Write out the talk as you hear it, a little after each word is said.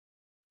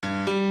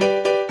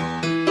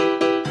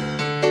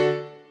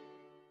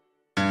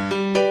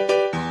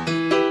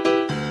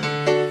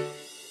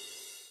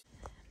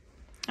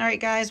right,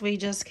 guys, we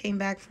just came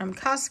back from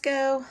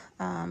Costco.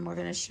 We're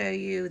going to show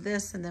you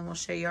this, and then we'll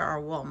show you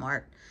our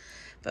Walmart.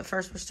 But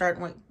first, we're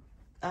starting with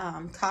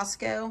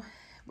Costco.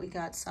 We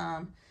got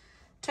some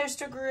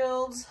toaster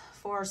grills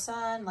for our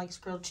son, likes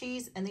grilled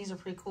cheese, and these are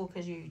pretty cool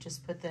because you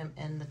just put them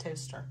in the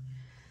toaster.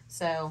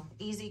 So,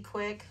 easy,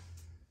 quick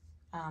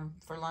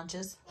for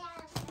lunches.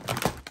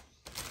 And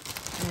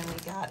then we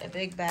got a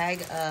big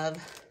bag of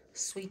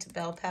sweet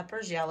bell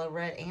peppers, yellow,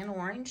 red, and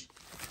orange.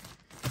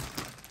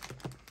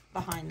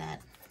 Behind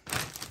that.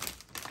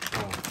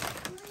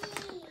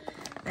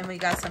 Then we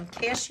got some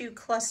cashew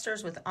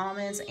clusters with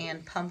almonds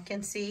and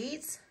pumpkin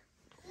seeds.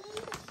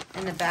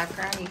 In the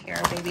background, you hear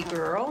a baby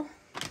girl.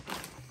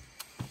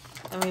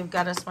 And we've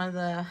got us one of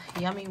the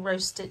yummy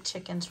roasted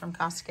chickens from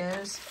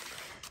Costco's.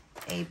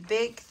 A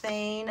big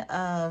thing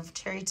of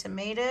cherry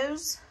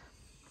tomatoes.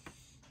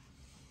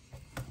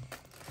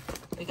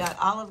 We got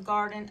Olive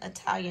Garden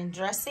Italian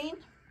dressing.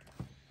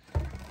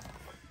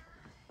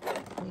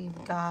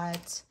 We've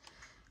got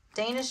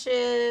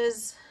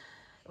Danishes.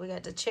 We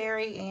got the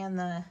cherry and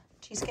the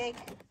cheesecake.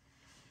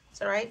 Is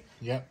that right?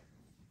 Yep.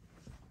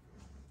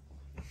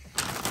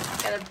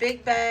 Got a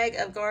big bag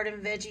of garden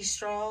veggie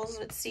straws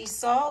with sea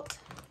salt.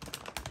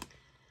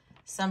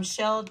 Some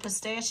shelled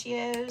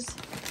pistachios.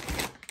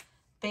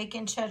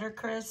 Bacon cheddar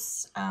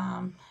crisps.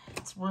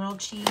 It's real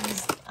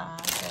cheese,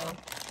 so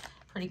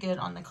pretty good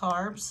on the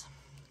carbs.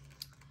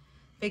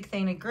 Big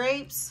thing of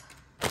grapes.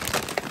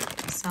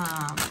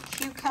 Some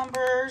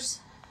cucumbers.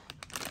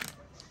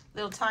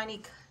 Little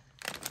tiny,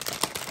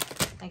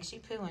 thanks, you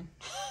pooing.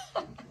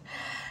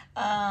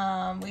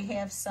 We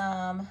have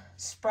some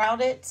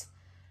sprouted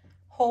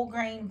whole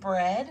grain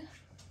bread.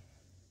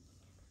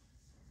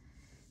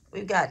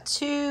 We've got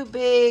 2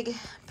 big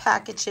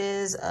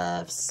packages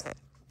of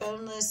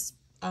boneless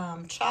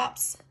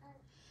chops.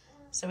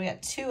 So we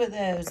got 2 of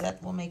those.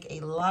 That will make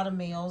a lot of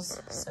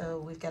meals. So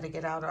we've got to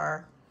get out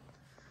our,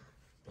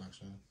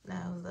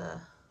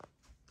 the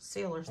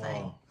sealer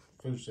thing. Oh,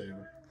 food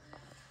saver.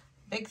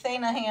 Big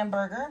thing of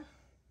hamburger.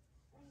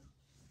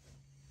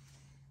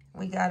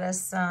 We got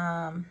us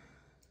some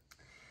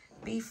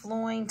beef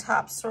loin,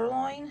 top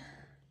sirloin.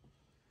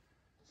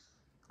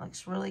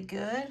 Looks really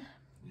good.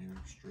 New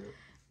York strip.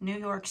 New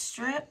York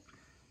strip.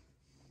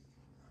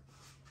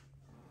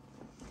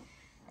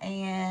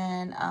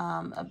 And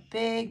a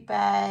big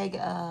bag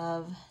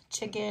of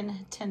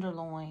chicken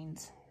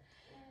tenderloins.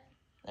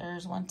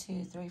 There's 1,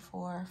 2, 3,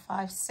 4,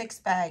 5, 6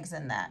 bags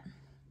in that.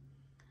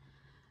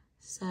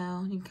 So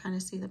you can kind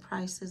of see the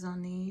prices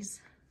on these.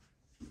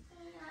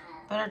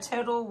 But our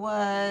total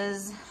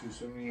was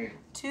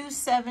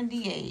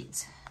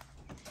 $278.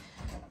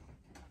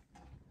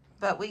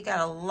 But we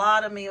got a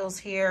lot of meals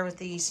here with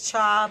these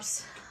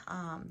chops,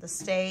 the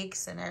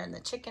steaks, and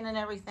the chicken and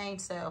everything.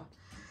 So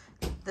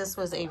this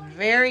was a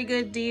very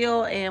good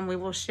deal, and we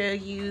will show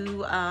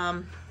you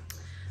the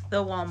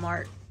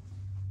Walmart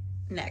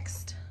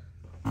next.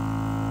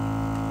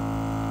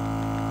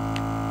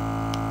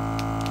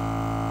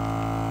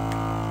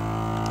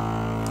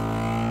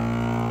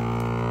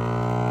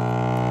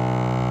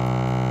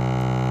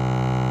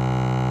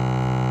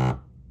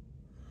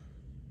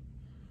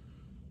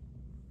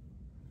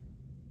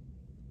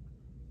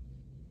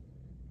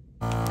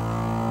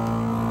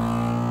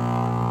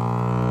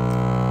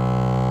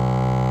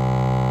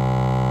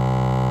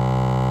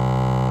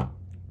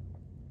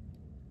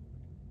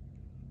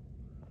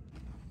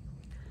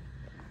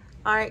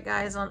 All right,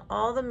 guys, on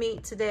all the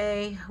meat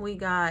today, we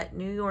got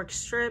New York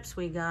strips,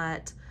 we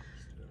got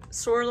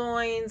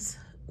sirloins,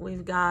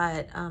 we've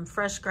got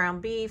fresh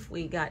ground beef,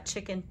 we got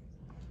chicken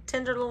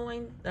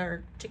tenderloins,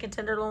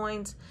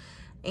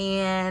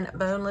 and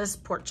boneless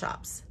pork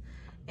chops.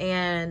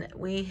 And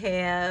we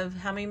have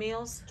how many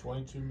meals?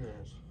 22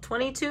 meals.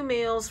 22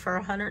 meals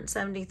for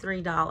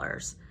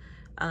 $173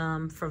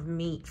 for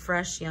meat,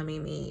 fresh, yummy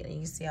meat. And you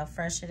can see how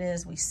fresh it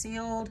is. We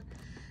sealed.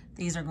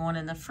 These are going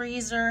in the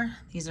freezer.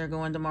 These are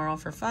going tomorrow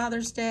for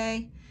Father's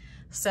Day.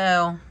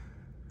 So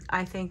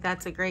I think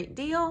that's a great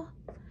deal.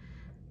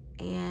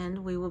 And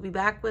we will be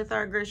back with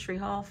our grocery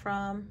haul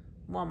from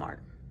Walmart.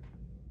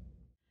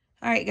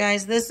 All right,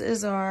 guys, this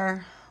is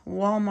our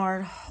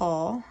Walmart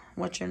haul.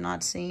 What you're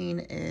not seeing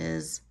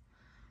is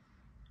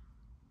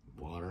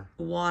water.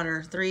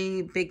 Water,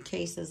 3 big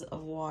cases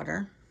of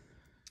water,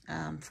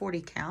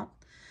 40 count.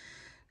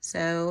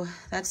 So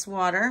that's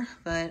water,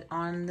 but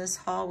on this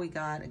haul, we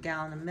got a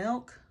gallon of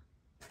milk,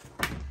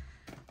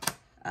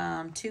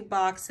 2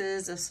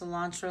 boxes of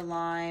cilantro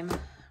lime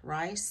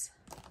rice,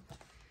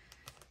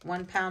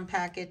 1 pound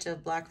package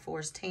of Black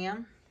Forest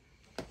ham,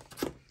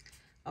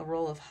 a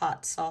roll of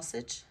hot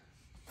sausage,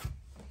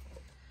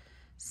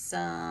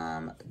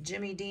 some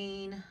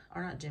Dean's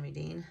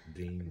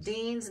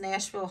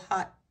Nashville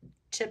hot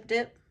chip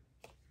dip.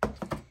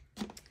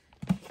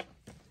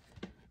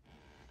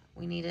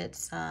 We needed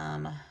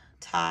some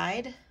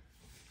Tide,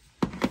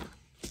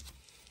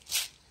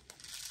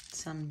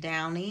 some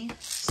Downy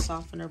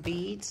softener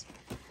beads,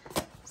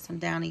 some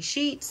Downy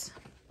sheets,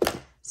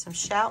 some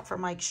Shout for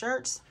Mike's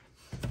shirts,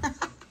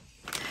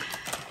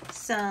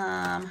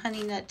 some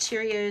Honey Nut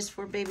Cheerios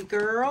for baby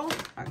girl,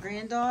 our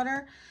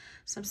granddaughter.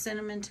 Some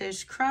Cinnamon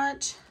Toast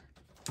Crunch.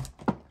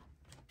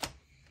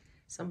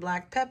 Some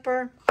black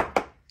pepper.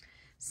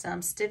 Some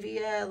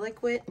stevia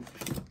liquid.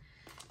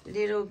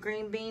 Little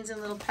green beans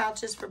in little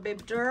pouches for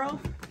baby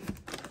girl.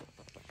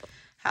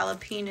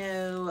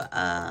 Jalapeno.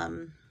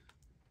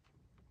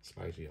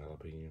 Spicy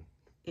jalapeno.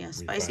 Yeah,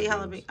 spicy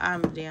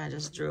jalapeno. Yeah, I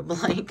just drew a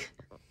blank.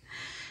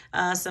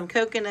 Some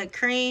coconut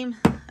cream.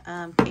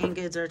 Canned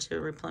goods are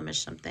to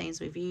replenish some things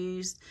we've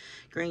used.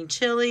 Green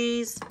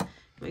chilies.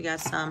 We got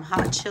some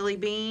hot chili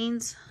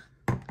beans.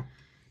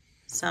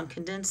 Some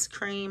condensed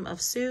cream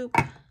of soup.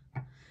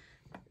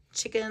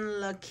 Chicken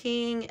La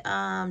King,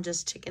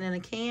 just chicken in a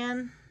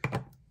can.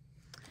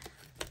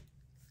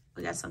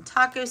 We got some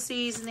taco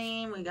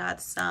seasoning. We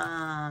got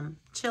some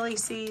chili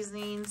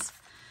seasonings.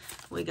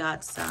 We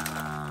got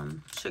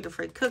some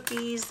sugar-free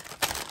cookies.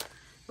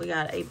 We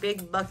got a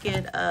big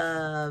bucket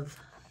of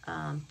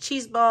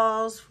cheese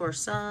balls for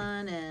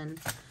son and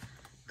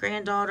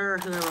granddaughter,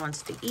 whoever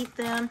wants to eat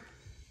them.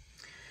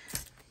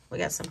 We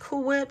got some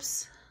Cool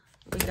Whips.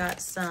 We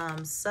got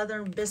some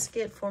Southern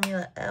Biscuit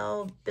Formula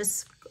L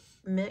biscuit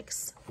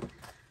mix.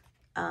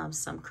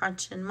 Some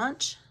Crunch and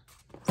Munch.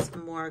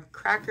 Some more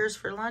crackers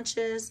for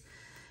lunches.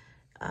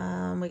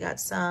 We got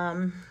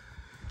some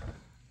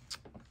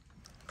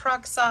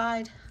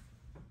Peroxide.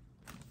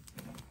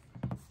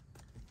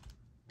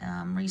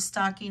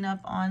 Restocking up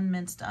on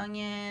minced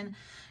onion,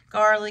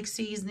 garlic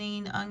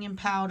seasoning, onion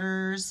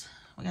powders.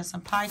 We got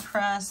some pie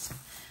crust.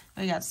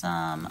 We got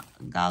some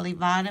Golly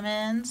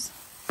vitamins,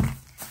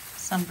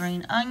 some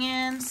green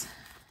onions,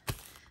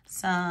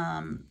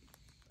 some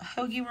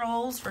hoagie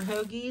rolls for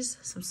hoagies,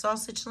 some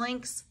sausage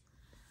links,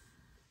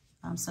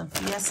 some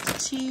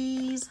Fiesta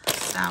cheese,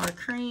 sour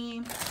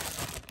cream,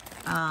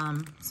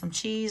 some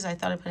cheese. I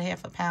thought I put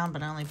half a pound,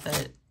 but I only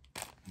put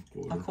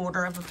a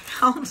quarter of a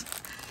pound.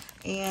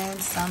 And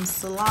some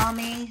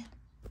salami.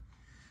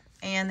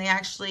 And they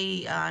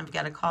actually, I've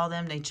got to call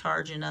them. They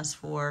charging us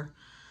for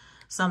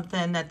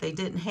something that they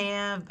didn't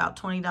have, about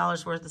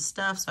 $20 worth of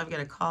stuff. So I've got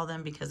to call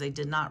them because they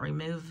did not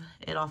remove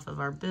it off of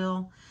our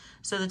bill.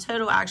 So the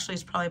total actually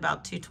is probably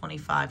about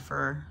 $2.25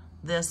 for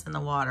this and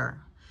the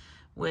water,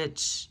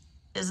 which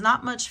is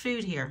not much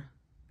food here.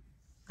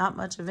 Not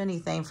much of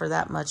anything for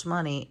that much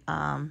money.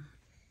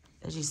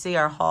 As you see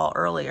our haul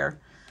earlier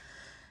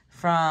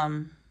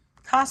from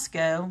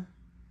Costco,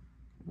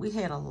 we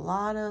had a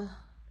lot of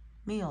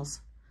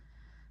meals.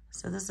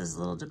 So this is a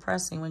little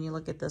depressing when you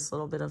look at this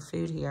little bit of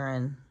food here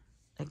and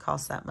it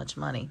costs that much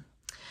money.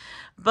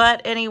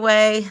 But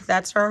anyway,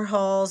 that's our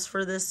hauls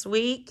for this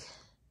week.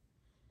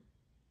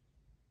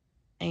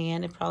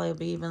 And it probably will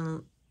be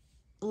even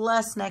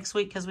less next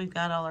week because we've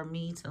got all our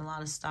meats and a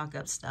lot of stock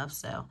up stuff.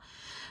 So,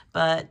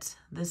 but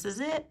this is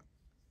it.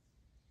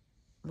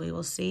 We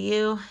will see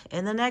you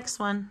in the next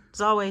one.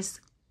 As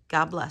always,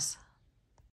 God bless.